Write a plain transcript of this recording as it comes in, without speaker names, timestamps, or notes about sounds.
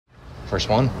First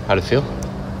one, how'd it feel?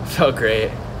 Felt great.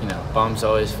 You know, bombs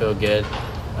always feel good,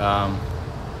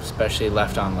 especially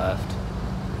left on left.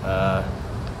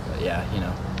 Yeah, you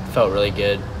know, felt really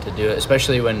good to do it,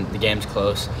 especially when the game's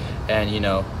close. And, you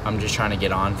know, I'm just trying to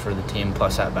get on for the team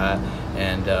plus at bat.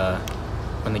 And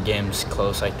when the game's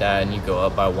close like that and you go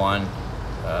up by one,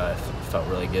 it felt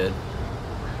really good.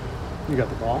 You got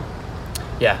the ball?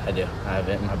 Yeah, I do. I have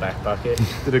it in my back pocket.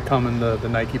 Did it come in the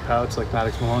Nike pouch like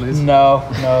Maddox Maloney's? No,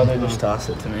 they just tossed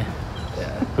it to me.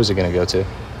 Yeah. Who's it going to go to?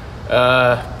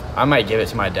 I might give it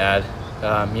to my dad.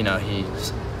 You know,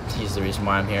 he's the reason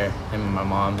why I'm here, him and my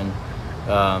mom. And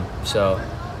so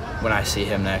when I see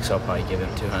him next, I'll probably give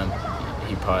it to him.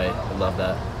 He probably would love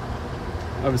that.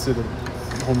 Obviously, the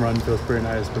home run feels pretty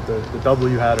nice, but the double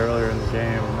you had earlier in the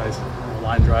game, a nice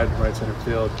line drive to right center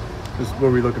field. Just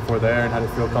what were you looking for there, and how did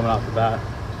it feel coming off the bat?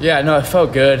 Yeah, no, it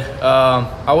felt good.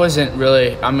 I wasn't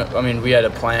really. I mean, we had a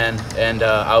plan, and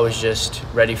I was just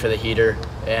ready for the heater,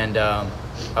 and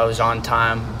I was on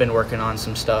time. Been working on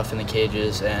some stuff in the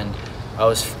cages, and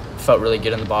I felt really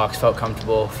good in the box. Felt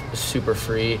comfortable, super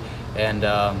free, and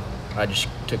I just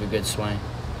took a good swing.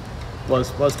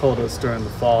 Les told us during the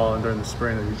fall and during the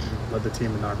spring that you led the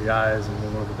team in RBIs and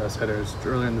were one of the best hitters.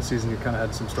 Earlier in the season, you kind of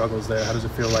had some struggles there. How does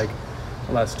it feel like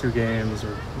the last two games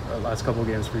or last couple of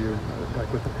games for you,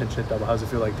 like with the pinch hit double? How does it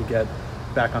feel like to get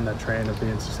back on that train of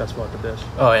being successful at the dish?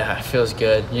 Oh yeah, it feels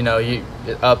good. You know,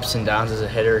 ups and downs as a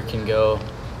hitter can go.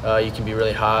 You can be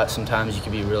really hot. Sometimes you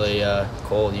can be really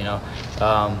cold. You know,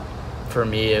 for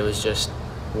me, it was just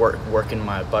working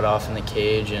my butt off in the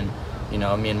cage, and you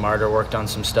know, me and Martyr worked on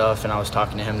some stuff, and I was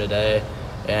talking to him today,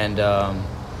 and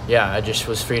yeah, I just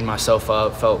was freeing myself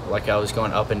up. Felt like I was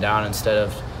going up and down instead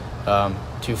of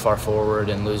too far forward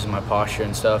and losing my posture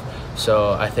and stuff.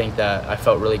 So I think that I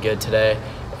felt really good today,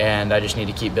 and I just need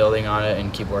to keep building on it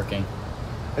and keep working.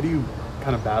 How do you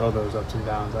kind of battle those ups and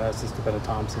downs? I asked this to Bennett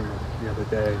Thompson the other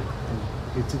day,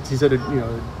 and he said, you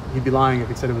know, he'd be lying if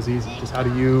he said it was easy. Just how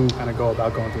do you kind of go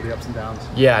about going through the ups and downs?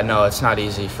 Yeah, no, it's not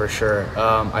easy for sure.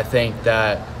 I think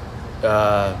that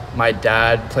my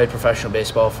dad played professional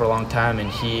baseball for a long time, and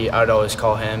I'd always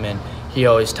call him, and he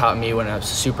always taught me when I was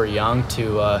super young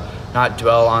to not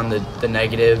dwell on the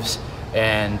negatives,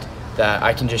 and that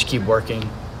I can just keep working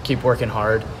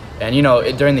hard. And you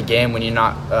know, during the game when you're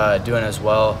not doing as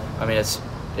well, I mean,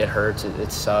 it hurts,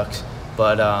 it sucks.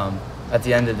 But at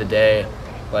the end of the day,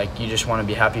 like, you just want to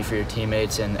be happy for your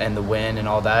teammates and the win and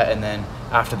all that. And then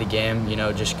after the game, you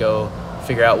know, just go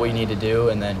figure out what you need to do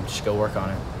and then just go work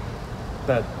on it.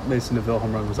 That Mason DeVille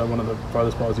home run, was that one of the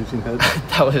farthest balls you've seen hit?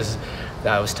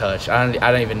 that was touch. I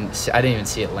didn't even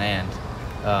see it land.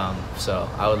 So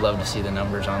I would love to see the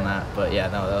numbers on that. But yeah,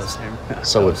 no, that was.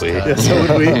 So would we. Yeah, so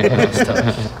would we. That was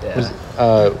touch.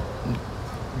 Yeah.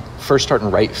 First start in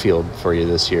right field for you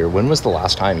this year. When was the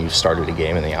last time you started a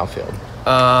game in the outfield?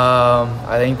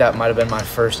 I think that might have been my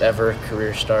first ever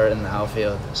career start in the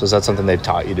outfield. So is that something they've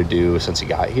taught you to do since you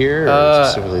got here, or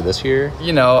specifically this year?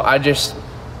 You know,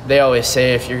 they always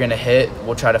say if you're going to hit,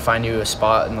 we'll try to find you a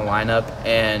spot in the lineup.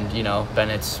 And, you know,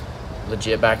 Bennett's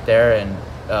legit back there.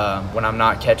 And when I'm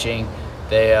not catching,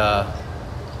 they,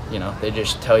 you know, they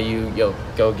just tell you, yo,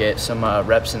 go get some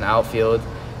reps in the outfield.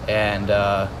 And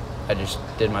I just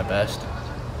did my best.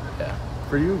 Yeah.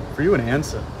 For you and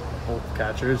Anson, both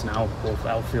catchers, now both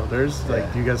outfielders, like,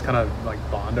 yeah. do you guys kind of like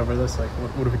bond over this? Like,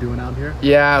 what are we doing out here?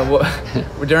 Yeah,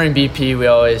 well, during BP, we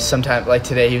always, sometimes, like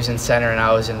today he was in center and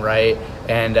I was in right,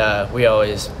 and we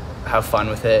always have fun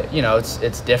with it. You know,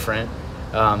 it's different,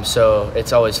 so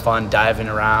it's always fun diving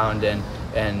around and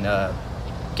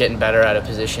getting better at a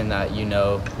position that, you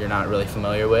know, you're not really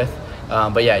familiar with.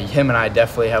 But yeah, him and I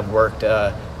definitely have worked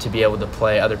to be able to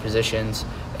play other positions,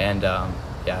 and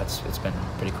yeah, it's been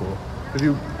pretty cool. Have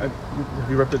you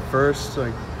repped it first,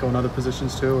 like going other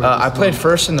positions too? I played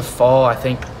first in the fall, I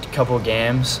think, a couple of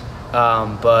games,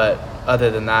 but other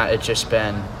than that, it's just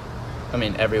been, I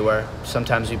mean, everywhere.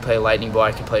 Sometimes we play lightning ball,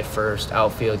 I can play first,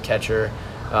 outfield, catcher,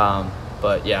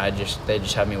 but yeah, they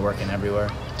just have me working everywhere.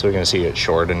 So we're going to see you at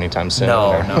short anytime soon?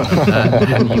 No,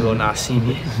 you will not see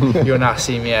me. You will not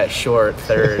see me at short,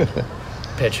 third,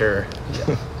 pitcher.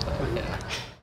 Yeah.